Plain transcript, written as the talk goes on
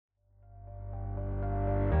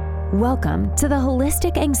Welcome to the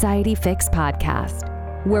Holistic Anxiety Fix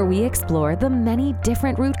podcast, where we explore the many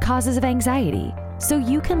different root causes of anxiety so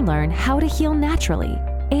you can learn how to heal naturally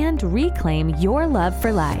and reclaim your love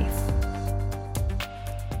for life.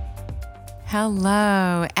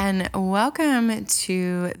 Hello, and welcome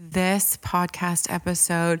to this podcast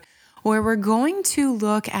episode where we're going to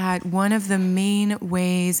look at one of the main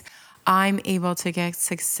ways I'm able to get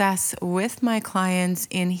success with my clients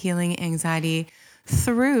in healing anxiety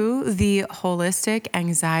through the Holistic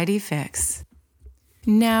Anxiety Fix.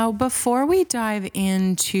 Now, before we dive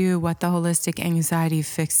into what the Holistic Anxiety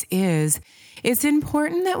Fix is, it's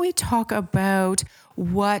important that we talk about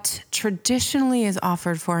what traditionally is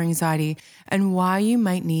offered for anxiety and why you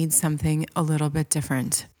might need something a little bit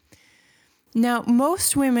different. Now,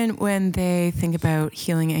 most women, when they think about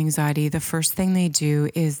healing anxiety, the first thing they do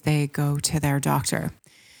is they go to their doctor.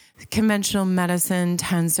 Conventional medicine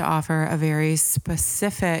tends to offer a very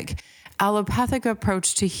specific allopathic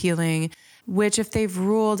approach to healing, which if they've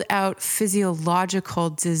ruled out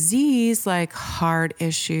physiological disease like heart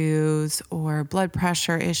issues or blood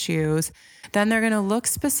pressure issues, then they're going to look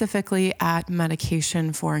specifically at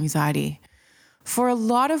medication for anxiety. For a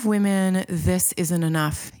lot of women, this isn't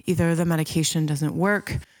enough. Either the medication doesn't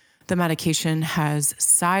work, the medication has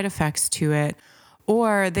side effects to it,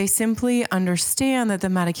 or they simply understand that the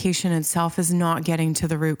medication itself is not getting to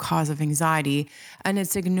the root cause of anxiety and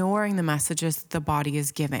it's ignoring the messages the body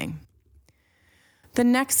is giving. The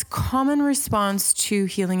next common response to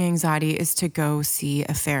healing anxiety is to go see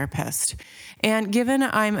a therapist. And given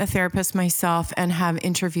I'm a therapist myself and have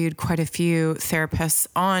interviewed quite a few therapists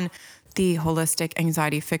on the Holistic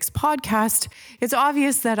Anxiety Fix podcast, it's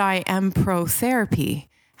obvious that I am pro-therapy.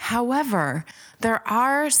 However, there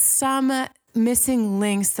are some missing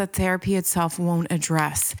links that therapy itself won't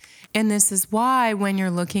address. And this is why when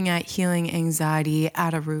you're looking at healing anxiety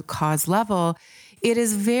at a root cause level, it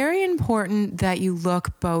is very important that you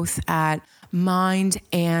look both at mind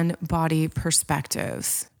and body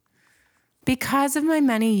perspectives. Because of my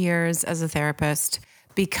many years as a therapist,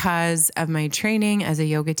 because of my training as a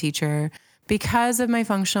yoga teacher, because of my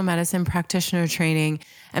functional medicine practitioner training,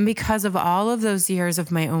 and because of all of those years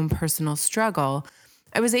of my own personal struggle,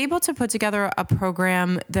 I was able to put together a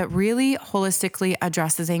program that really holistically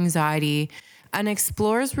addresses anxiety and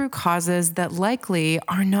explores root causes that likely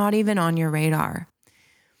are not even on your radar.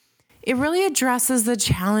 It really addresses the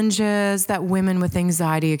challenges that women with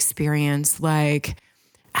anxiety experience, like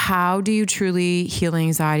how do you truly heal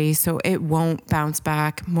anxiety so it won't bounce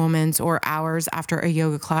back moments or hours after a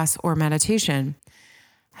yoga class or meditation?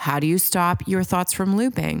 How do you stop your thoughts from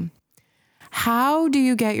looping? How do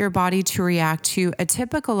you get your body to react to a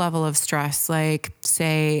typical level of stress, like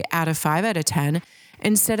say at a 5 out of 10,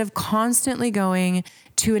 instead of constantly going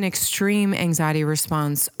to an extreme anxiety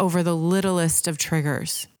response over the littlest of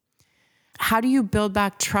triggers? How do you build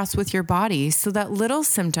back trust with your body so that little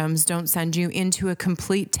symptoms don't send you into a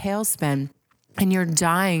complete tailspin and you're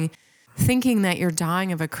thinking that you're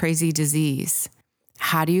dying of a crazy disease?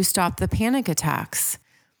 How do you stop the panic attacks?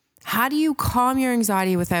 How do you calm your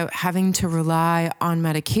anxiety without having to rely on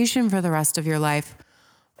medication for the rest of your life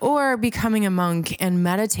or becoming a monk and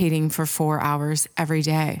meditating for 4 hours every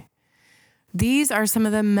day? These are some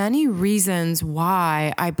of the many reasons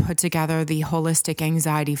why I put together the Holistic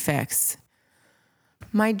Anxiety Fix.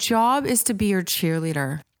 My job is to be your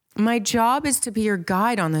cheerleader. My job is to be your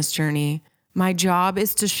guide on this journey. My job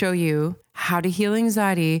is to show you how to heal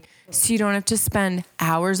anxiety so you don't have to spend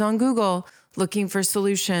hours on Google looking for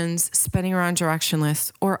solutions, spinning around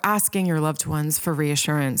directionless, or asking your loved ones for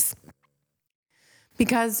reassurance.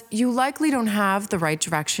 Because you likely don't have the right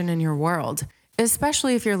direction in your world,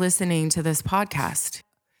 especially if you're listening to this podcast.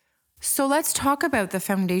 So let's talk about the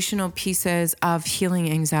foundational pieces of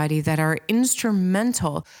healing anxiety that are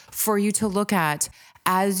instrumental for you to look at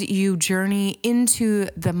as you journey into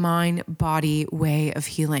the mind-body way of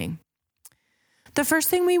healing. The first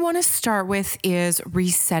thing we want to start with is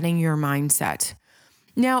resetting your mindset.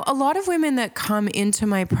 Now, a lot of women that come into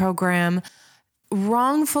my program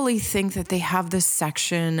wrongfully think that they have this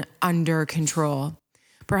section under control.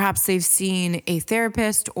 Perhaps they've seen a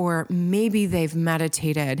therapist or maybe they've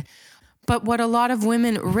meditated. But what a lot of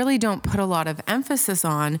women really don't put a lot of emphasis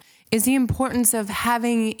on is the importance of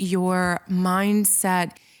having your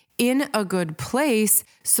mindset in a good place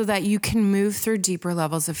so that you can move through deeper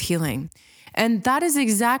levels of healing. And that is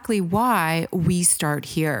exactly why we start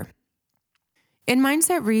here. In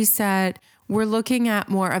Mindset Reset, we're looking at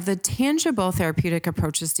more of the tangible therapeutic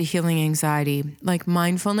approaches to healing anxiety, like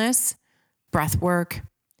mindfulness, breathwork,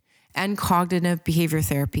 and cognitive behavior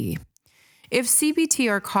therapy. If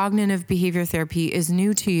CBT or cognitive behavior therapy is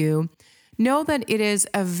new to you, know that it is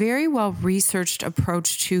a very well-researched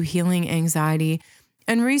approach to healing anxiety,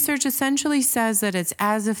 and research essentially says that it's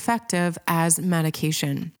as effective as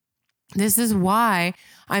medication. This is why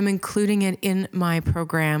I'm including it in my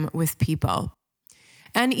program with people.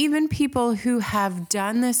 And even people who have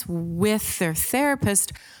done this with their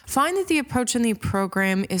therapist find that the approach in the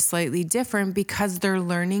program is slightly different because they're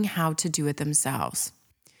learning how to do it themselves.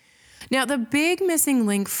 Now, the big missing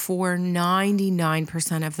link for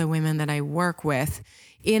 99% of the women that I work with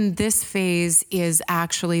in this phase is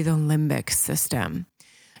actually the limbic system.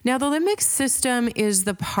 Now, the limbic system is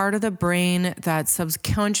the part of the brain that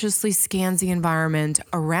subconsciously scans the environment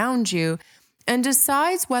around you and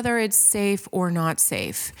decides whether it's safe or not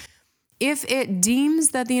safe. If it deems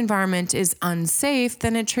that the environment is unsafe,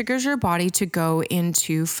 then it triggers your body to go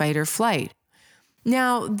into fight or flight.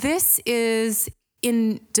 Now, this is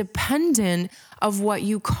independent of what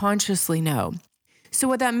you consciously know. So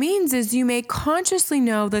what that means is you may consciously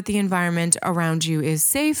know that the environment around you is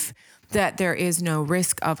safe, that there is no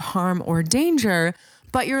risk of harm or danger,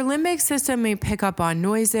 but your limbic system may pick up on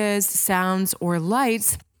noises, sounds, or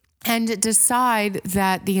lights and decide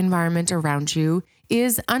that the environment around you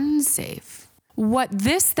is unsafe. What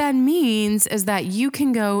this then means is that you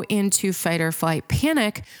can go into fight or flight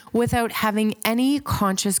panic without having any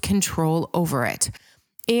conscious control over it.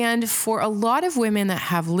 And for a lot of women that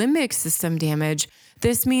have limbic system damage,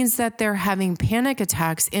 this means that they're having panic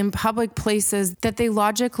attacks in public places that they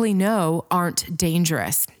logically know aren't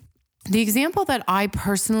dangerous. The example that I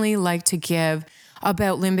personally like to give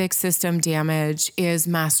about limbic system damage is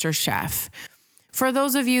MasterChef. For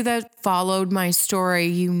those of you that followed my story,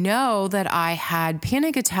 you know that I had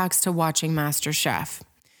panic attacks to watching MasterChef.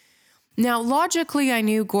 Now, logically, I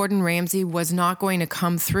knew Gordon Ramsay was not going to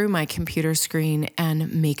come through my computer screen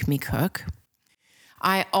and make me cook.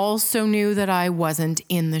 I also knew that I wasn't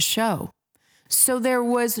in the show. So there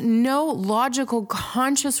was no logical,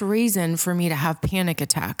 conscious reason for me to have panic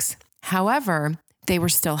attacks. However, they were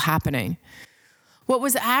still happening. What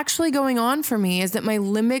was actually going on for me is that my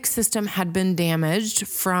limbic system had been damaged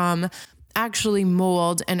from actually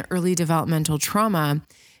mold and early developmental trauma,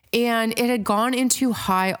 and it had gone into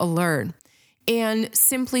high alert. And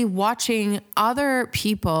simply watching other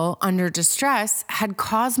people under distress had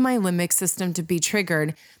caused my limbic system to be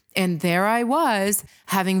triggered. And there I was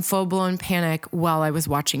having full-blown panic while I was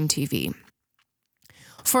watching TV.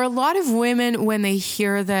 For a lot of women, when they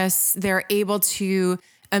hear this, they're able to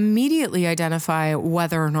immediately identify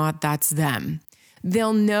whether or not that's them.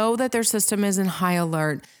 They'll know that their system is in high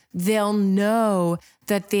alert. They'll know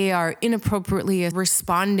that they are inappropriately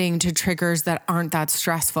responding to triggers that aren't that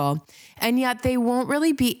stressful. And yet they won't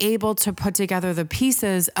really be able to put together the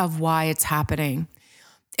pieces of why it's happening.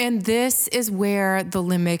 And this is where the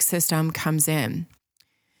limbic system comes in.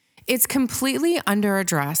 It's completely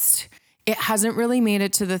underaddressed. It hasn't really made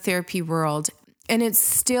it to the therapy world. And it's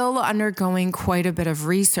still undergoing quite a bit of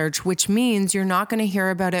research, which means you're not going to hear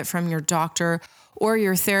about it from your doctor or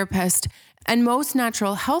your therapist. And most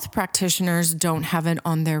natural health practitioners don't have it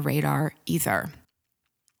on their radar either.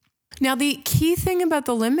 Now, the key thing about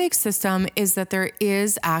the limbic system is that there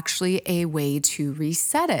is actually a way to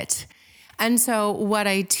reset it. And so what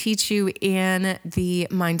I teach you in the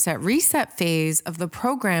mindset reset phase of the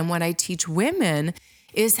program, what I teach women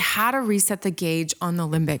is how to reset the gauge on the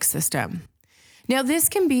limbic system. Now, this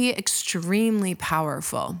can be extremely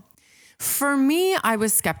powerful. For me, I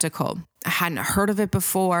was skeptical. I hadn't heard of it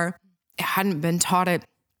before. I hadn't been taught it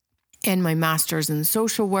in my master's in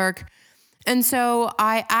social work. And so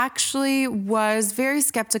I actually was very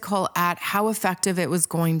skeptical at how effective it was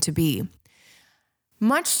going to be.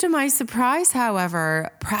 Much to my surprise,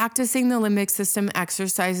 however, practicing the limbic system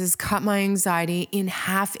exercises cut my anxiety in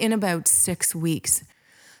half in about 6 weeks.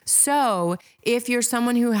 So if you're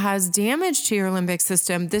someone who has damage to your limbic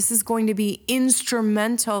system, this is going to be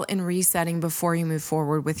instrumental in resetting before you move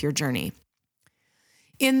forward with your journey.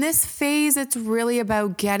 In this phase, it's really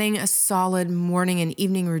about getting a solid morning and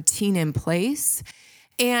evening routine in place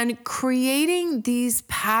and creating these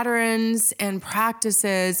patterns and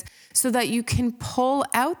practices so that you can pull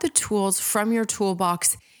out the tools from your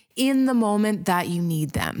toolbox in the moment that you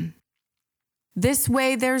need them. This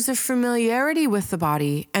way, there's a familiarity with the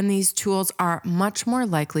body, and these tools are much more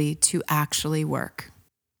likely to actually work.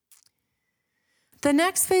 The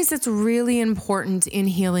next phase that's really important in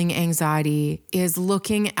healing anxiety is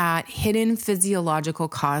looking at hidden physiological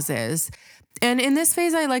causes. And in this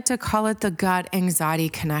phase, I like to call it the gut anxiety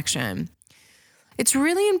connection. It's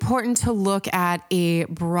really important to look at a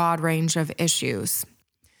broad range of issues.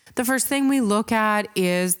 The first thing we look at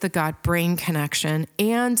is the gut-brain connection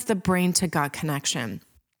and the brain-to-gut connection.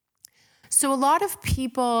 So a lot of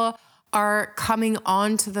people are coming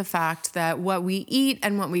on to the fact that what we eat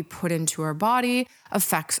and what we put into our body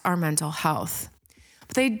affects our mental health.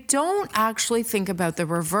 But they don't actually think about the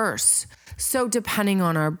reverse. So depending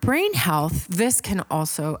on our brain health, this can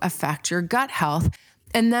also affect your gut health,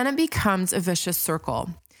 and then it becomes a vicious circle.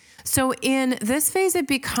 So in this phase, it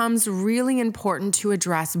becomes really important to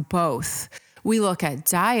address both. We look at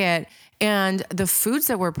diet and the foods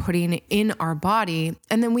that we're putting in our body.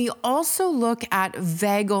 And then we also look at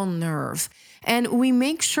vagal nerve. And we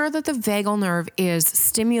make sure that the vagal nerve is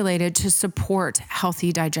stimulated to support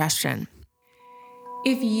healthy digestion.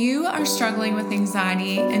 If you are struggling with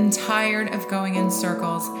anxiety and tired of going in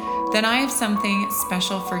circles, then I have something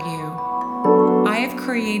special for you. I have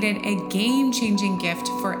created a game-changing gift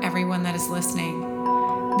for everyone that is listening.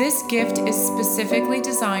 This gift is specifically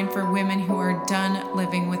designed for women who are done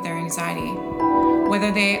living with their anxiety.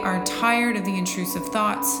 Whether they are tired of the intrusive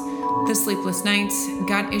thoughts, the sleepless nights,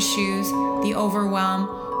 gut issues, the overwhelm,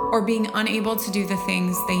 or being unable to do the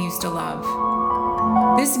things they used to love.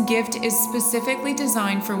 This gift is specifically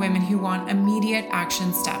designed for women who want immediate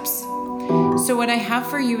action steps. So what I have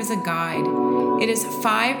for you is a guide. It is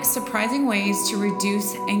 5 surprising ways to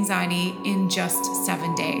reduce anxiety in just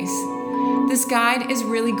 7 days. This guide is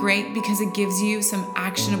really great because it gives you some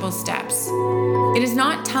actionable steps. It is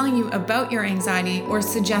not telling you about your anxiety or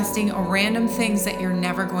suggesting random things that you're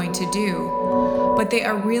never going to do, but they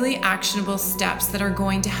are really actionable steps that are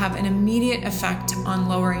going to have an immediate effect on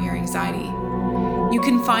lowering your anxiety. You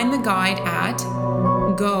can find the guide at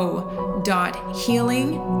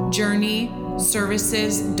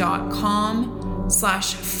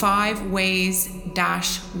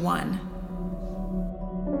go.healingjourneyservices.com/5ways-1.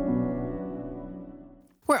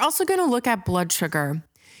 We're also going to look at blood sugar.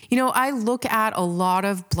 I look at a lot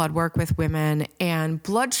of blood work with women, and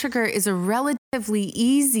blood sugar is a relatively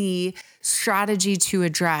easy strategy to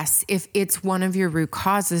address if it's one of your root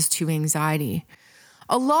causes to anxiety.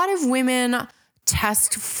 A lot of women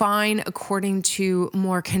test fine according to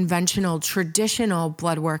more conventional, traditional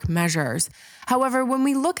blood work measures. However, when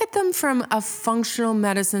we look at them from a functional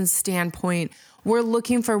medicine standpoint, we're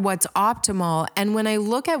looking for what's optimal. And when I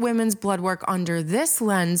look at women's blood work under this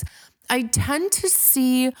lens, I tend to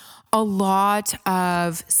see a lot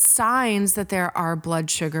of signs that there are blood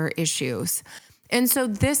sugar issues. And so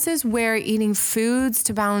this is where eating foods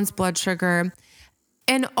to balance blood sugar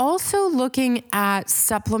and also looking at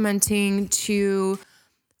supplementing to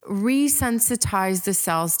resensitize the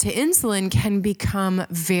cells to insulin can become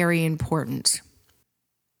very important.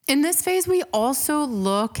 In this phase, we also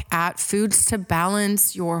look at foods to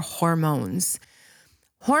balance your hormones.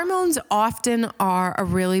 Hormones often are a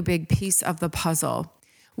really big piece of the puzzle.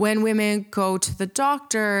 When women go to the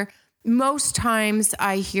doctor, most times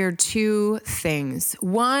I hear 2 things.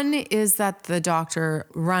 One is that the doctor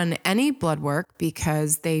run any blood work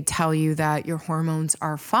because they tell you that your hormones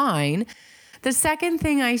are fine. The second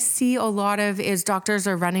thing I see a lot of is doctors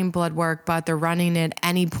are running blood work, but they're running it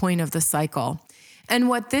any point of the cycle. And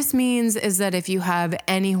what this means is that if you have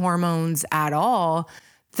any hormones at all,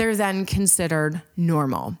 they're then considered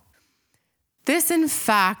normal. This, in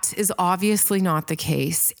fact, is obviously not the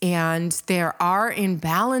case. And there are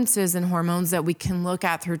imbalances in hormones that we can look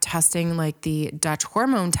at through testing like the Dutch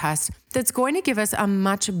hormone test that's going to give us a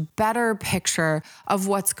much better picture of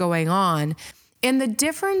what's going on. And the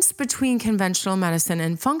difference between conventional medicine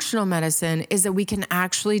and functional medicine is that we can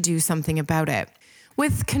actually do something about it.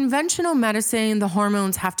 With conventional medicine, the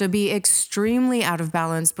hormones have to be extremely out of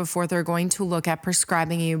balance before they're going to look at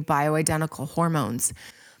prescribing you bioidentical hormones.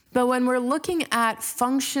 But when we're looking at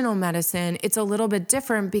functional medicine, it's a little bit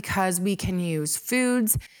different because we can use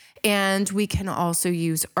foods and we can also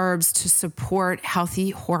use herbs to support healthy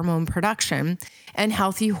hormone production and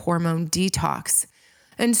healthy hormone detox.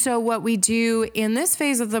 And so what we do in this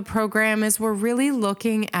phase of the program is we're really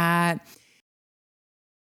looking at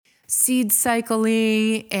seed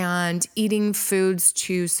cycling and eating foods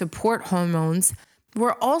to support hormones.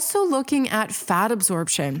 We're also looking at fat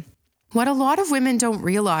absorption. What a lot of women don't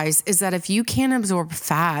realize is that if you can't absorb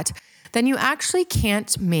fat, then you actually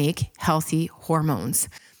can't make healthy hormones.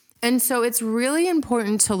 And so it's really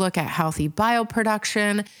important to look at healthy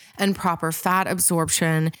bioproduction and proper fat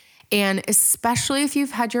absorption. And especially if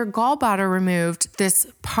you've had your gallbladder removed, this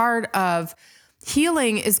part of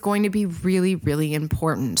healing is going to be really, really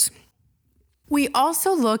important. We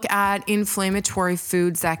also look at inflammatory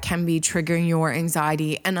foods that can be triggering your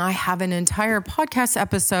anxiety. And I have an entire podcast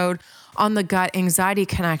episode on the gut anxiety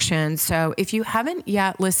connection. So if you haven't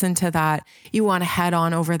yet listened to that, you want to head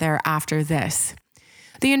on over there after this.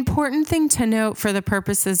 The important thing to note for the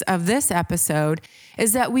purposes of this episode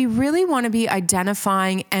is that we really want to be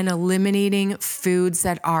identifying and eliminating foods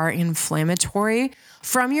that are inflammatory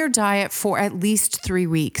from your diet for at least 3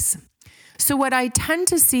 weeks. So what I tend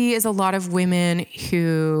to see is a lot of women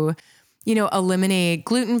who, eliminate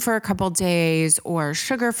gluten for a couple days or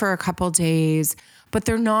sugar for a couple days, but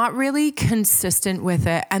they're not really consistent with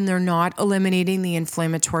it and they're not eliminating the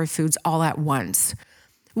inflammatory foods all at once.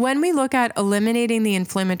 When we look at eliminating the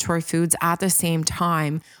inflammatory foods at the same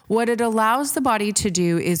time, what it allows the body to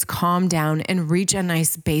do is calm down and reach a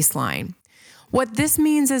nice baseline. What this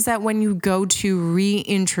means is that when you go to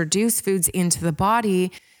reintroduce foods into the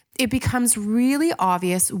body, it becomes really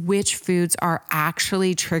obvious which foods are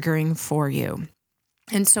actually triggering for you.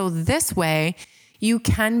 And so this way, you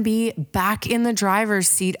can be back in the driver's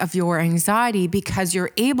seat of your anxiety because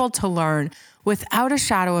you're able to learn without a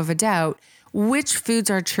shadow of a doubt which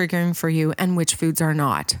foods are triggering for you and which foods are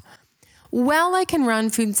not. While I can run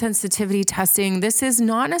food sensitivity testing, this is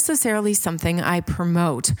not necessarily something I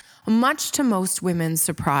promote, much to most women's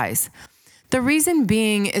surprise. The reason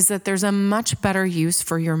being is that there's a much better use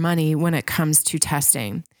for your money when it comes to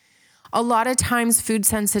testing. A lot of times food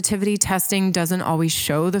sensitivity testing doesn't always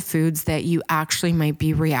show the foods that you actually might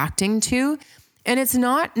be reacting to, and it's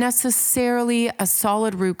not necessarily a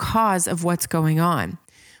solid root cause of what's going on.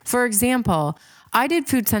 For example, I did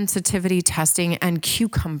food sensitivity testing and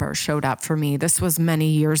cucumber showed up for me. This was many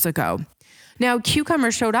years ago. Now,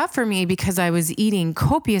 cucumber showed up for me because I was eating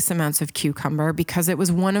copious amounts of cucumber because it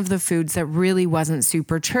was one of the foods that really wasn't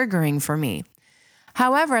super triggering for me.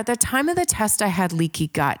 However, at the time of the test, I had leaky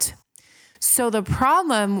gut. So the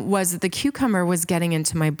problem was that the cucumber was getting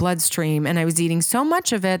into my bloodstream and I was eating so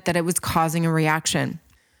much of it that it was causing a reaction.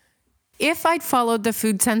 If I'd followed the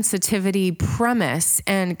food sensitivity premise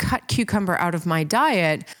and cut cucumber out of my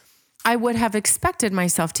diet, I would have expected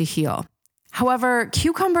myself to heal. However,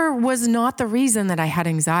 cucumber was not the reason that I had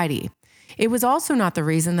anxiety. It was also not the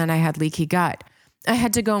reason that I had leaky gut. I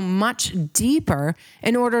had to go much deeper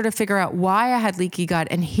in order to figure out why I had leaky gut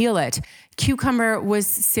and heal it. Cucumber was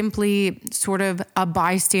simply sort of a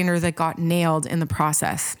bystander that got nailed in the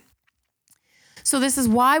process. So this is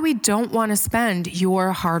why we don't want to spend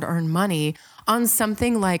your hard-earned money on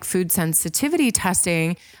something like food sensitivity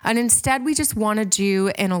testing, and instead we just want to do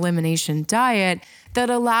an elimination diet that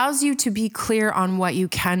allows you to be clear on what you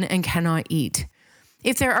can and cannot eat.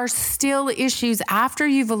 If there are still issues after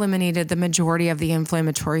you've eliminated the majority of the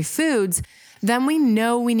inflammatory foods, then we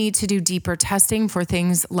know we need to do deeper testing for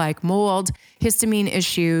things like mold, histamine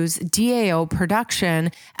issues, DAO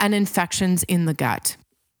production, and infections in the gut.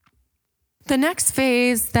 The next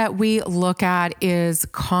phase that we look at is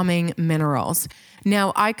calming minerals.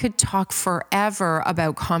 Now, I could talk forever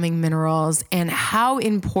about calming minerals and how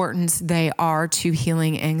important they are to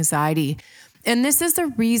healing anxiety. And this is the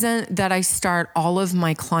reason that I start all of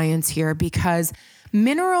my clients here, because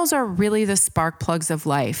minerals are really the spark plugs of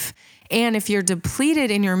life. And if you're depleted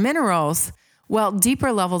in your minerals, well,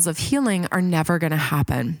 deeper levels of healing are never going to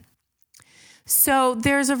happen. So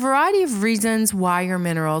there's a variety of reasons why your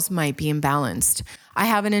minerals might be imbalanced. I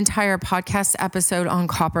have an entire podcast episode on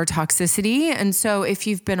copper toxicity. And so if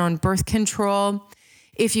you've been on birth control,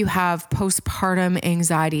 if you have postpartum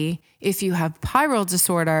anxiety, if you have pyrrole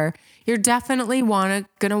disorder, you're definitely going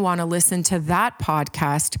to want to listen to that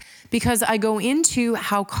podcast because I go into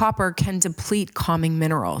how copper can deplete calming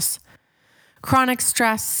minerals. Chronic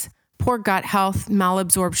stress, poor gut health,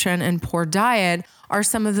 malabsorption, and poor diet are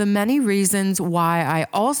some of the many reasons why I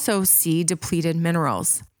also see depleted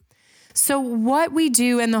minerals. So what we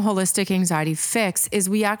do in the Holistic Anxiety Fix is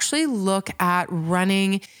we actually look at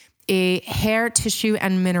running a hair, tissue,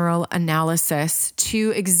 and mineral analysis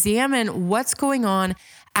to examine what's going on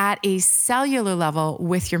at a cellular level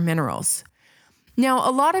with your minerals. Now,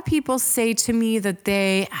 a lot of people say to me that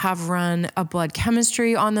they have run a blood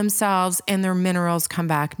chemistry on themselves and their minerals come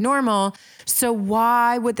back normal. So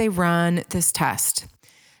why would they run this test?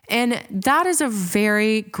 And that is a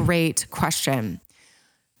very great question.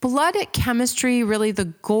 Blood chemistry, really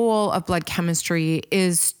the goal of blood chemistry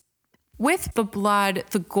is with the blood,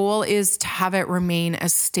 the goal is to have it remain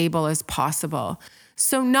as stable as possible.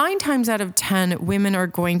 So 9 times out of 10, women are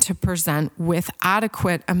going to present with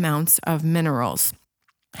adequate amounts of minerals.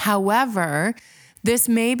 However, this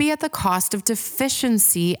may be at the cost of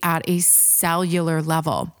deficiency at a cellular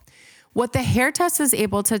level. What the hair test is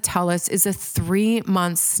able to tell us is a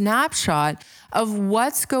 3-month snapshot of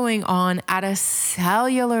what's going on at a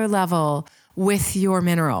cellular level with your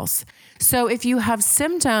minerals. So if you have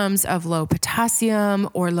symptoms of low potassium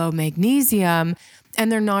or low magnesium,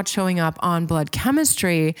 and they're not showing up on blood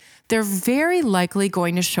chemistry, they're very likely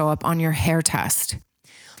going to show up on your hair test.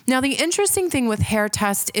 Now, the interesting thing with hair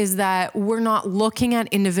test is that we're not looking at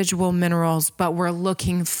individual minerals, but we're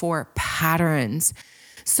looking for patterns.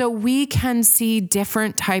 So we can see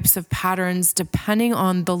different types of patterns depending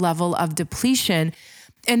on the level of depletion.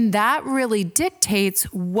 And that really dictates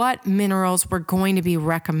what minerals we're going to be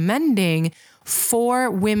recommending for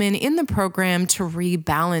women in the program to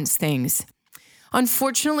rebalance things.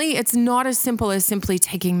 Unfortunately, it's not as simple as simply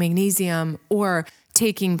taking magnesium or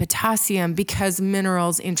taking potassium because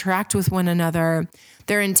minerals interact with one another.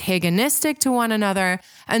 They're antagonistic to one another.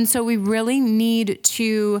 And so we really need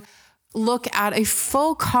to look at a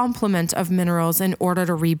full complement of minerals in order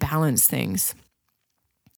to rebalance things.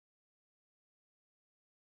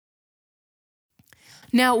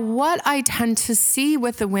 Now, what I tend to see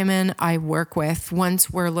with the women I work with once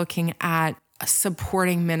we're looking at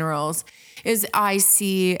supporting minerals is I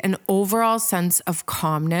see an overall sense of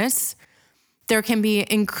calmness. There can be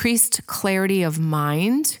increased clarity of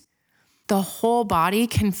mind. The whole body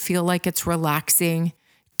can feel like it's relaxing,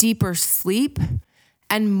 deeper sleep,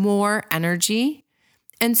 and more energy.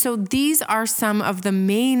 And so these are some of the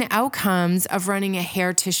main outcomes of running a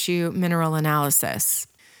hair tissue mineral analysis.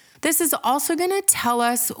 This is also going to tell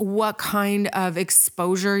us what kind of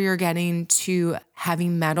exposure you're getting to heavy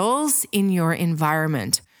metals in your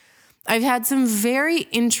environment. I've had some very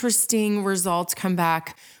interesting results come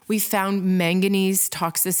back. We found manganese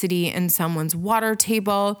toxicity in someone's water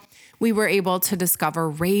table. We were able to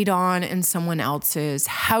discover radon in someone else's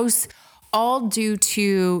house, all due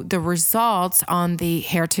to the results on the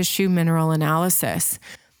hair tissue mineral analysis.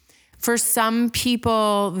 For some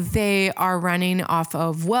people, they are running off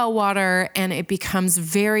of well water, and it becomes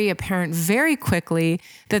very apparent very quickly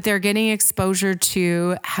that they're getting exposure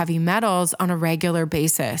to heavy metals on a regular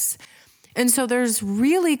basis. And so there's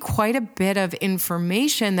really quite a bit of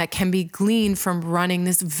information that can be gleaned from running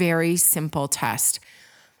this very simple test.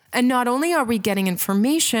 And not only are we getting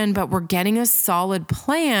information, but we're getting a solid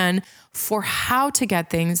plan for how to get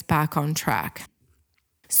things back on track.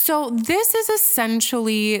 So this is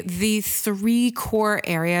essentially the 3 core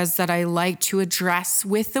areas that I like to address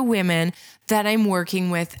with the women that I'm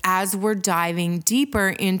working with as we're diving deeper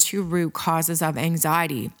into root causes of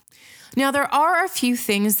anxiety. Now, there are a few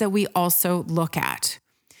things that we also look at.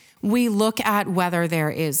 We look at whether there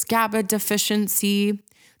is GABA deficiency,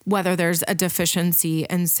 whether there's a deficiency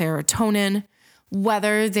in serotonin,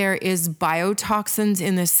 whether there is biotoxins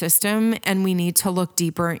in the system, and we need to look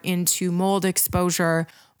deeper into mold exposure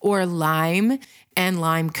or Lyme and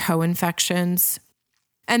Lyme co-infections.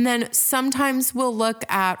 And then sometimes we'll look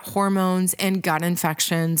at hormones and gut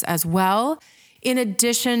infections as well, in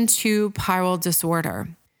addition to pyrrole disorder.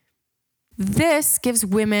 This gives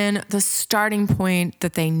women the starting point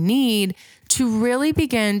that they need to really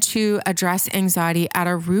begin to address anxiety at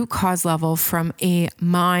a root cause level from a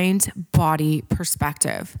mind-body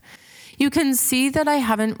perspective. You can see that I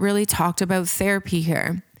haven't really talked about therapy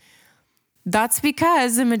here. That's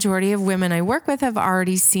because the majority of women I work with have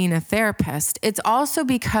already seen a therapist. It's also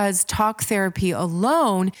because talk therapy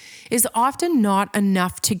alone is often not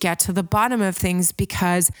enough to get to the bottom of things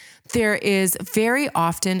because there is very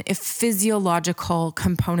often a physiological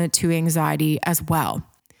component to anxiety as well.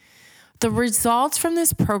 The results from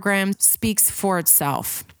this program speaks for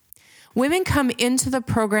itself. Women come into the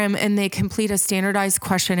program and they complete a standardized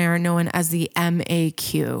questionnaire known as the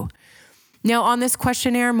MAQ. Now, on this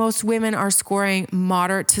questionnaire, most women are scoring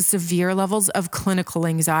moderate to severe levels of clinical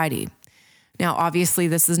anxiety. Now, obviously,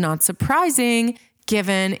 this is not surprising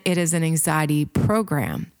given it is an anxiety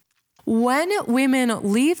program. When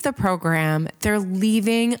women leave the program, they're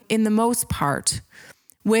leaving, in the most part,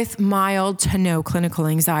 with mild to no clinical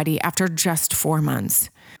anxiety after just 4 months.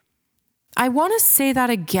 I want to say that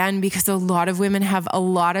again because a lot of women have a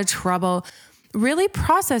lot of trouble really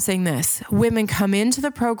processing this. Women come into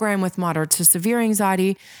the program with moderate to severe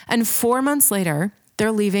anxiety, and 4 months later,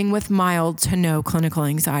 they're leaving with mild to no clinical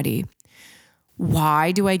anxiety.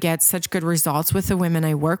 Why do I get such good results with the women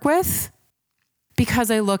I work with? Because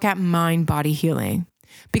I look at mind-body healing.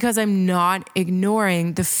 Because I'm not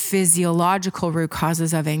ignoring the physiological root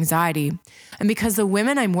causes of anxiety. And because the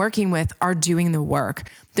women I'm working with are doing the work.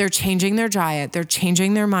 They're changing their diet. They're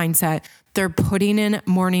changing their mindset. They're putting in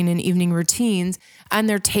morning and evening routines, and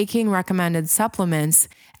they're taking recommended supplements,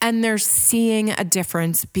 and they're seeing a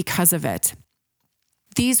difference because of it.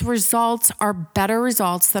 These results are better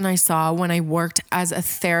results than I saw when I worked as a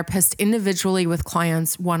therapist individually with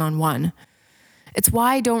clients one-on-one. It's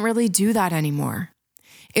why I don't really do that anymore.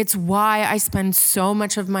 It's why I spend so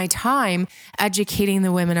much of my time educating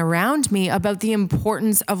the women around me about the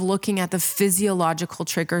importance of looking at the physiological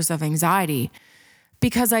triggers of anxiety,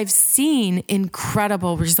 because I've seen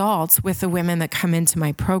incredible results with the women that come into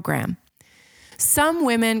my program. Some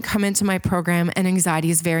women come into my program and anxiety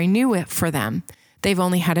is very new for them. They've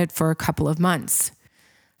only had it for a couple of months.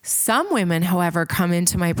 Some women, however, come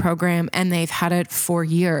into my program and they've had it for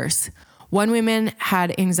years. One woman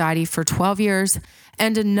had anxiety for 12 years,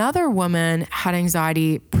 and another woman had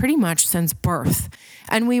anxiety pretty much since birth.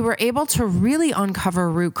 And we were able to really uncover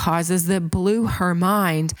root causes that blew her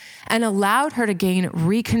mind and allowed her to gain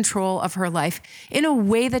control of her life in a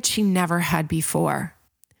way that she never had before.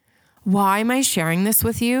 Why am I sharing this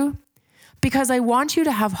with you? Because I want you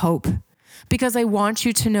to have hope. Because I want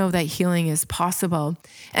you to know that healing is possible.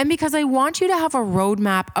 And because I want you to have a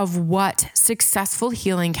roadmap of what successful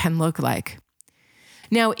healing can look like.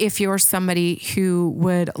 Now, if you're somebody who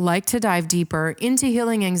would like to dive deeper into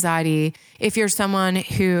healing anxiety, if you're someone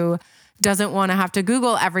who doesn't want to have to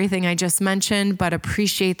Google everything I just mentioned, but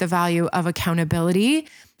appreciate the value of accountability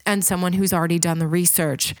and someone who's already done the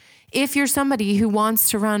research, if you're somebody who wants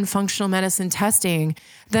to run functional medicine testing,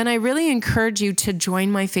 then I really encourage you to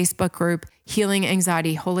join my Facebook group, Healing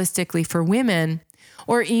Anxiety Holistically for Women,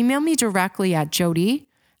 or email me directly at Jodie,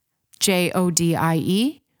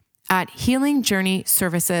 Jodie, at Healing Journey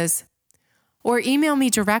Services, or email me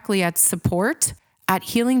directly at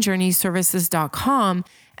support@healingjourneyservices.com,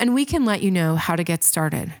 and we can let you know how to get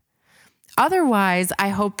started. Otherwise, I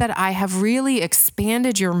hope that I have really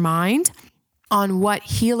expanded your mind on what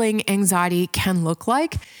healing anxiety can look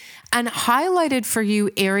like and highlighted for you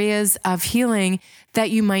areas of healing that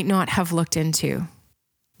you might not have looked into.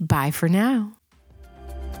 Bye for now.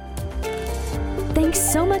 Thanks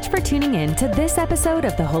so much for tuning in to this episode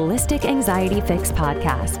of the Holistic Anxiety Fix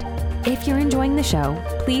podcast. If you're enjoying the show,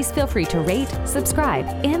 please feel free to rate, subscribe,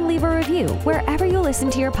 and leave a review wherever you listen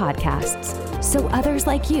to your podcasts, so others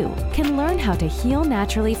like you can learn how to heal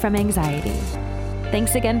naturally from anxiety.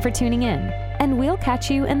 Thanks again for tuning in, and we'll catch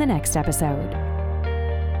you in the next episode.